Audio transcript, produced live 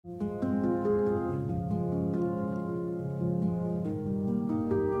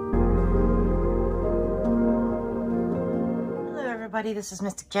everybody. This is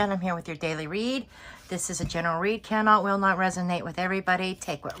Mystic Jen. I'm here with your daily read. This is a general read. Will not resonate with everybody.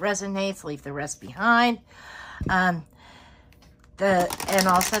 Take what resonates, leave the rest behind. And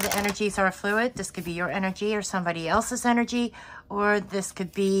also the energies are fluid. This could be your energy or somebody else's energy, or this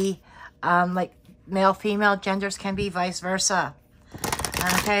could be like male, female, genders can be vice versa.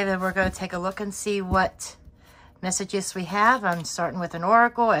 Okay, then we're going to take a look and see what messages we have. I'm starting with an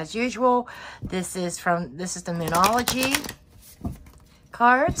oracle as usual. This is the Moonology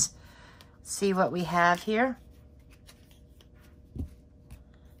cards. See what we have here.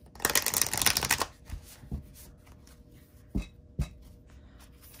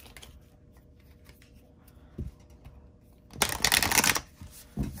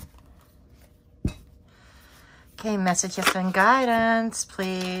 Okay, messages and guidance,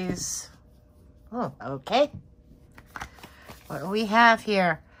 please. Oh, okay. What do we have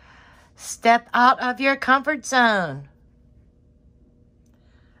here? Step out of your comfort zone.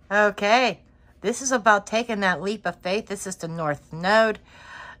 Okay, this is about taking that leap of faith. This is the North Node.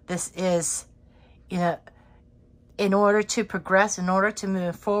 This is, in order to progress, in order to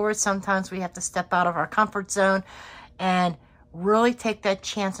move forward, sometimes we have to step out of our comfort zone and really take that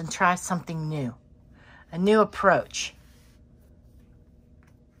chance and try something new, a new approach.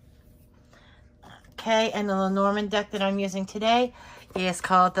 Okay, and the Lenormand deck that I'm using today is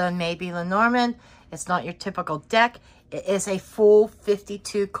called the Maybe Lenormand. It's not your typical deck. It is a full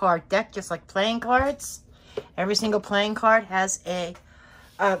 52 card deck, just like playing cards. Every single playing card has a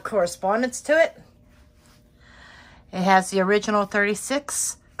correspondence to it. It has the original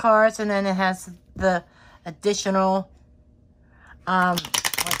 36 cards, and then it has the additional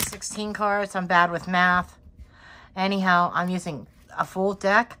 16 cards. I'm bad with math. Anyhow, I'm using a full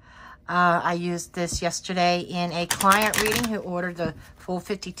deck. I used this yesterday in a client reading who ordered the full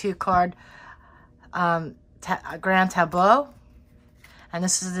 52 card Grand Tableau. And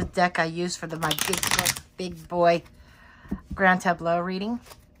this is the deck I used for my big boy Grand Tableau reading.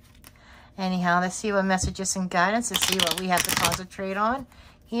 Anyhow, let's see what messages and guidance. Let's see what we have to concentrate on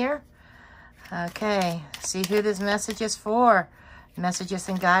here. Okay, see who this message is for. Messages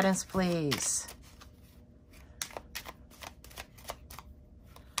and guidance, please.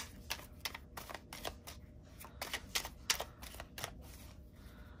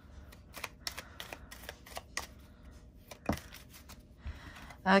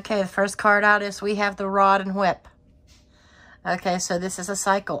 Okay, the first card out is we have the Rod and Whip. Okay, so this is a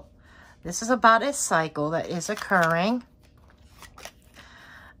cycle. This is about a cycle that is occurring.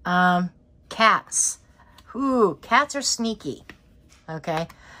 Cats. Ooh, cats are sneaky. Okay,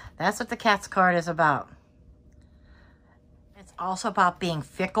 that's what the Cats card is about. It's also about being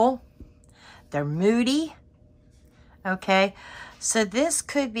fickle. They're moody. Okay, so this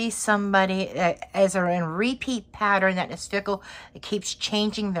could be somebody that is in a repeat pattern that is fickle. It keeps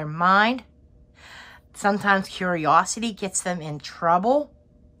changing their mind. Sometimes curiosity gets them in trouble.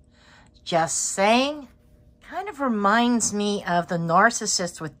 Just saying. Kind of reminds me of the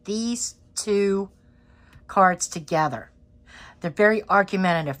narcissist with these two cards together. They're very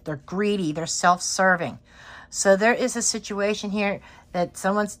argumentative. They're greedy. They're self-serving. So there is a situation here that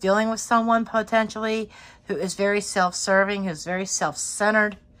someone's dealing with someone potentially who is very self-serving, who's very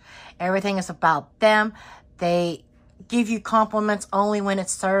self-centered. Everything is about them. They give you compliments only when it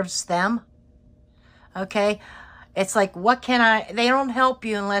serves them. Okay? It's like, they don't help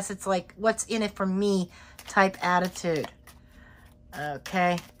you unless it's like, what's in it for me type attitude.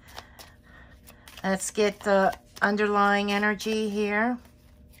 Okay. Let's get the underlying energy here.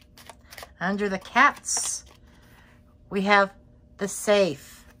 Under the Cats, we have the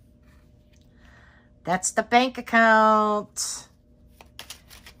safe. That's the bank account.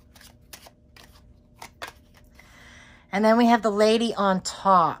 And then we have the Lady on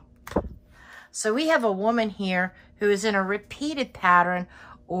top. So we have a woman here who is in a repeated pattern,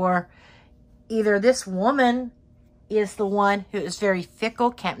 or either this woman is the one who is very fickle,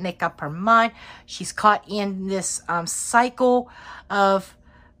 can't make up her mind. She's caught in this cycle of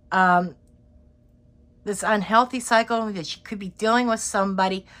this unhealthy cycle that she could be dealing with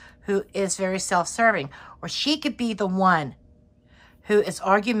somebody who is very self-serving. Or she could be the one who is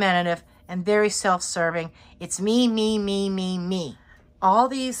argumentative and very self-serving. It's me, me, me, me, me. All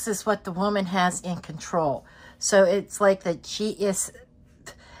these is what the woman has in control. So it's like that she is,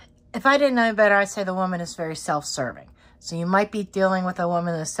 if I didn't know better, I'd say the woman is very self-serving. So you might be dealing with a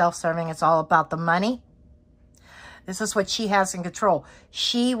woman that's self-serving. It's all about the money. This is what she has in control.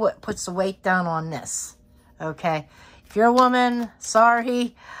 She puts the weight down on this. Okay. If you're a woman,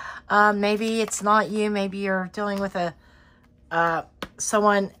 sorry. Maybe it's not you. Maybe you're dealing with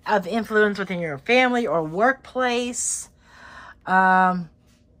someone of influence within your family or workplace. Or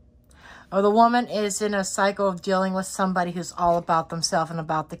the woman is in a cycle of dealing with somebody who's all about themselves and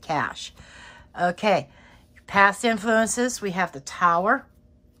about the cash. Okay, past influences, we have the Tower.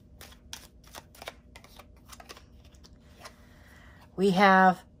 We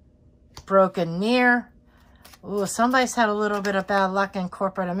have broken mirror. Ooh, somebody's had a little bit of bad luck in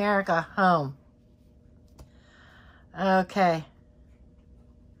corporate America. Home. Okay.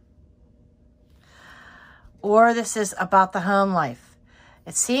 Or this is about the home life.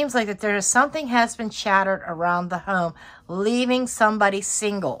 It seems like that there is something has been shattered around the home, leaving somebody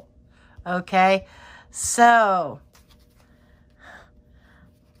single. Okay. So,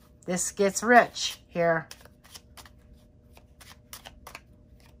 this gets rich here.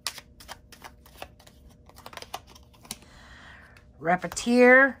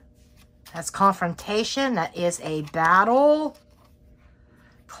 Repeteer, that's confrontation. That is a battle.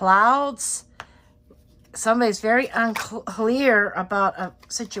 Clouds, somebody's very unclear about a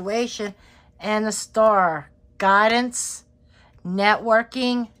situation. And the Star, guidance,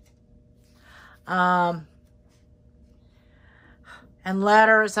 networking, and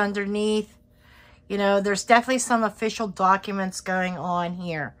letters underneath. You know, there's definitely some official documents going on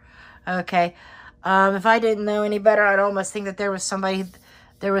here. Okay. If I didn't know any better, I'd almost think that there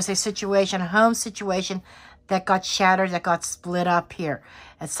was a situation, a home situation that got shattered, that got split up here.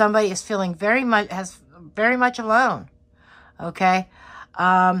 And somebody is feeling very much alone. Okay.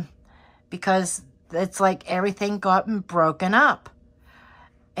 Because it's like everything gotten broken up.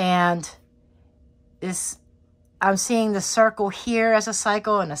 And I'm seeing the circle here as a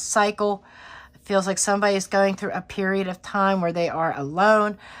cycle and a cycle. It feels like somebody is going through a period of time where they are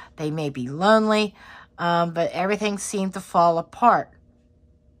alone. They may be lonely, but everything seemed to fall apart.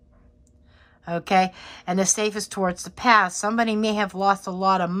 Okay, and the safe is towards the past. Somebody may have lost a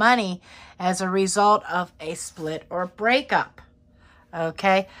lot of money as a result of a split or breakup.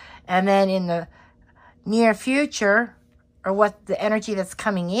 Okay, and then in the near future, or what the energy that's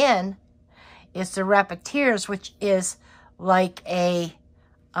coming in, is the Repeteers, which is like a,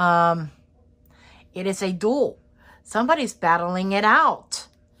 it is a duel. Somebody's battling it out.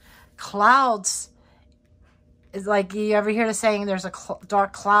 Clouds is like, you ever hear the saying, there's a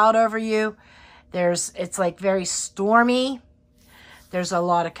dark cloud over you. It's like very stormy. There's a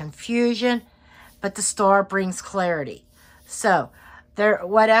lot of confusion, but the Star brings clarity. So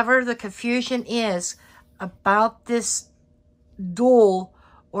whatever the confusion is about this duel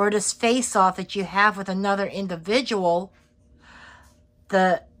or this face-off that you have with another individual,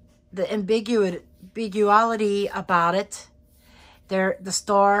 the ambiguity about it, the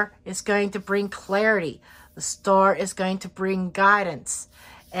Star is going to bring clarity. The Star is going to bring guidance.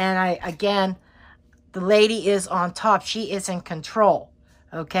 And again, the lady is on top. She is in control.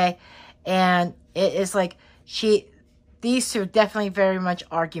 Okay? And it is like these two are definitely very much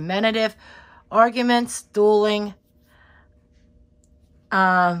argumentative. Arguments, dueling,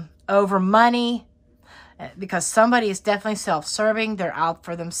 over money, because somebody is definitely self-serving. They're out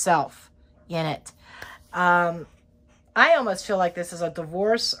for themselves in it. I almost feel like this is a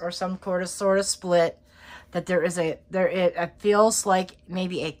divorce or some sort of split. That it feels like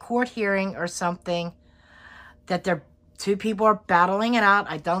maybe a court hearing or something. That two people are battling it out.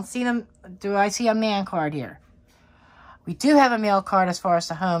 I don't see them. Do I see a man card here? We do have a male card as far as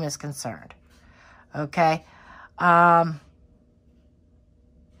the home is concerned. Okay.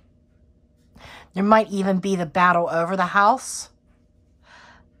 There might even be the battle over the house.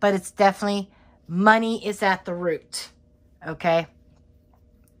 But it's definitely, money is at the root. Okay?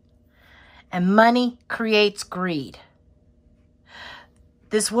 And money creates greed.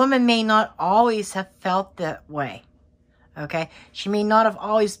 This woman may not always have felt that way. Okay? She may not have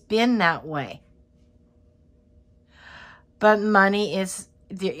always been that way. But money is,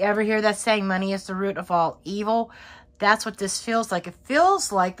 do you ever hear that saying, money is the root of all evil? That's what this feels like. It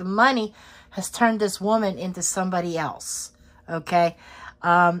feels like the money has turned this woman into somebody else. Okay?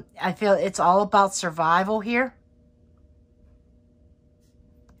 I feel it's all about survival here.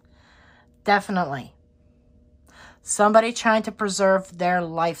 Definitely. Somebody trying to preserve their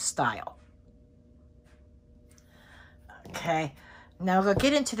lifestyle. Okay. Now we'll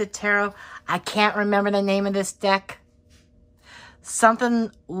get into the tarot. I can't remember the name of this deck.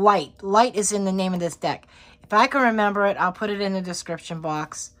 Something light. Light is in the name of this deck. If I can remember it, I'll put it in the description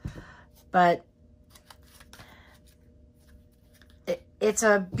box. But it's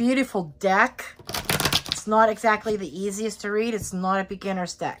a beautiful deck. It's not exactly the easiest to read. It's not a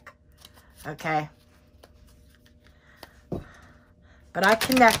beginner's deck. Okay. But I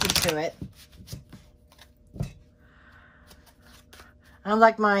connected to it.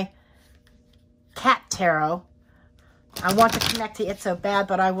 Unlike my cat tarot, I want to connect to it so bad,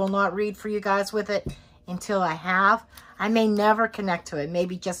 but I will not read for you guys with it until I have. I may never connect to it.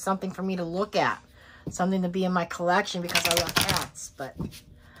 Maybe just something for me to look at. Something to be in my collection because I love cats. But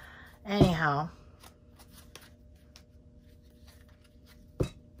anyhow.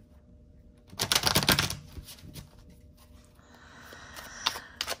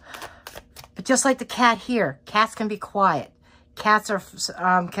 But just like the cat here, cats can be quiet. Cats are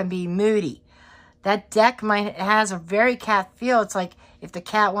can be moody. That deck has a very cat feel. It's like if the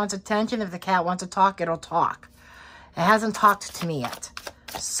cat wants attention, if the cat wants to talk, it'll talk. It hasn't talked to me yet.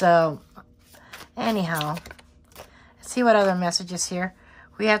 So, anyhow, let's see what other messages here.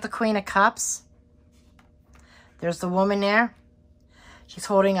 We have the Queen of Cups. There's the woman there. She's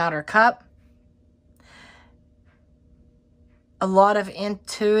holding out her cup. A lot of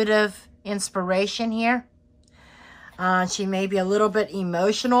intuitive inspiration here. She may be a little bit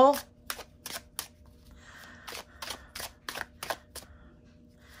emotional.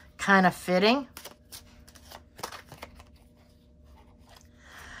 Kind of fitting.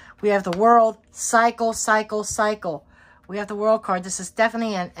 We have the World, cycle, cycle, cycle. We have the World card. This is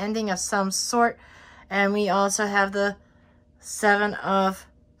definitely an ending of some sort. And we also have the Seven of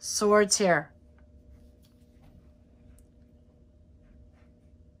Swords here.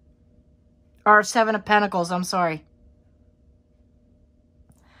 Or Seven of Pentacles, I'm sorry.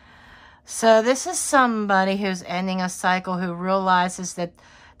 So this is somebody who's ending a cycle who realizes that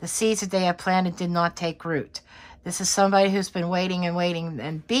the seeds that they have planted did not take root. This is somebody who's been waiting and waiting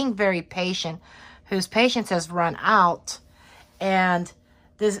and being very patient, whose patience has run out. And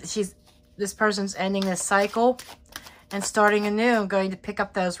this person's ending this cycle and starting anew and going to pick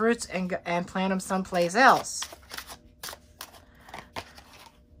up those roots and plant them someplace else.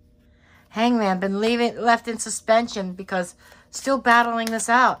 Hangman, been left in suspension because still battling this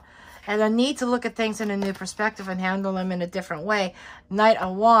out. And I need to look at things in a new perspective and handle them in a different way. Knight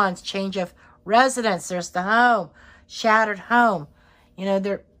of Wands, change of residence. There's the home, shattered home. You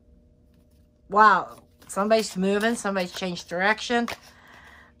know, wow, somebody's moving, somebody's changed direction.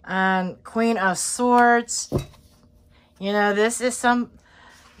 Queen of Swords. You know, this is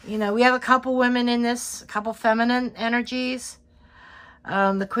we have a couple women in this, a couple feminine energies.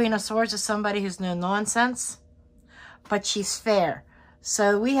 The Queen of Swords is somebody who's no nonsense, but she's fair.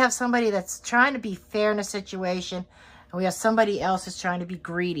 So we have somebody that's trying to be fair in a situation, and we have somebody else who's trying to be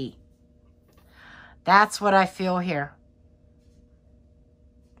greedy. That's what I feel here.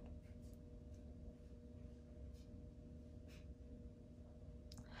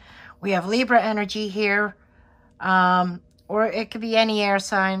 We have Libra energy here, or it could be any air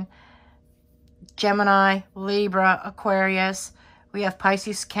sign. Gemini, Libra, Aquarius. We have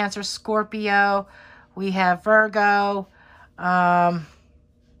Pisces, Cancer, Scorpio. We have Virgo.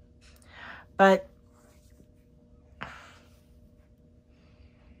 But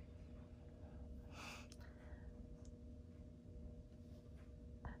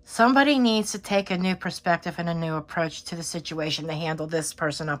somebody needs to take a new perspective and a new approach to the situation to handle this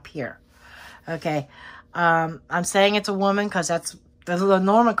person up here. Okay. I'm saying it's a woman because that's the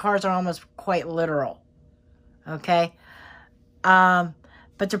Lenormand cards are almost quite literal. Okay. But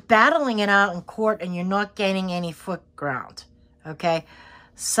they're battling it out in court and you're not gaining any foot ground. Okay.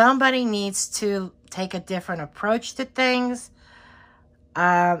 Somebody needs to take a different approach to things.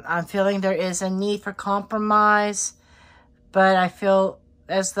 I'm feeling there is a need for compromise, but I feel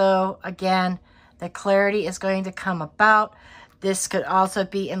as though, again, the clarity is going to come about. This could also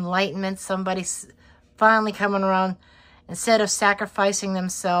be enlightenment. Somebody's finally coming around instead of sacrificing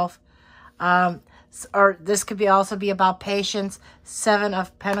themselves. Or this could also be about patience. Seven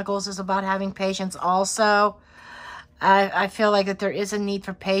of Pentacles is about having patience also. I feel like that there is a need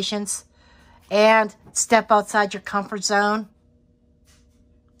for patience and step outside your comfort zone.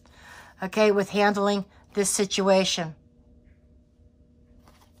 Okay, with handling this situation.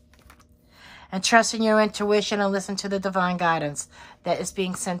 And trust in your intuition and listen to the divine guidance that is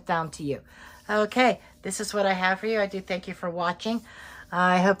being sent down to you. Okay, this is what I have for you. I do thank you for watching.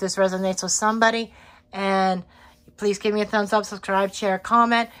 I hope this resonates with somebody. And please give me a thumbs up, subscribe, share,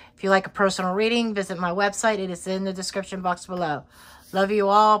 comment. If you like a personal reading, visit my website. It is in the description box below. Love you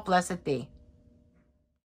all. Blessed be.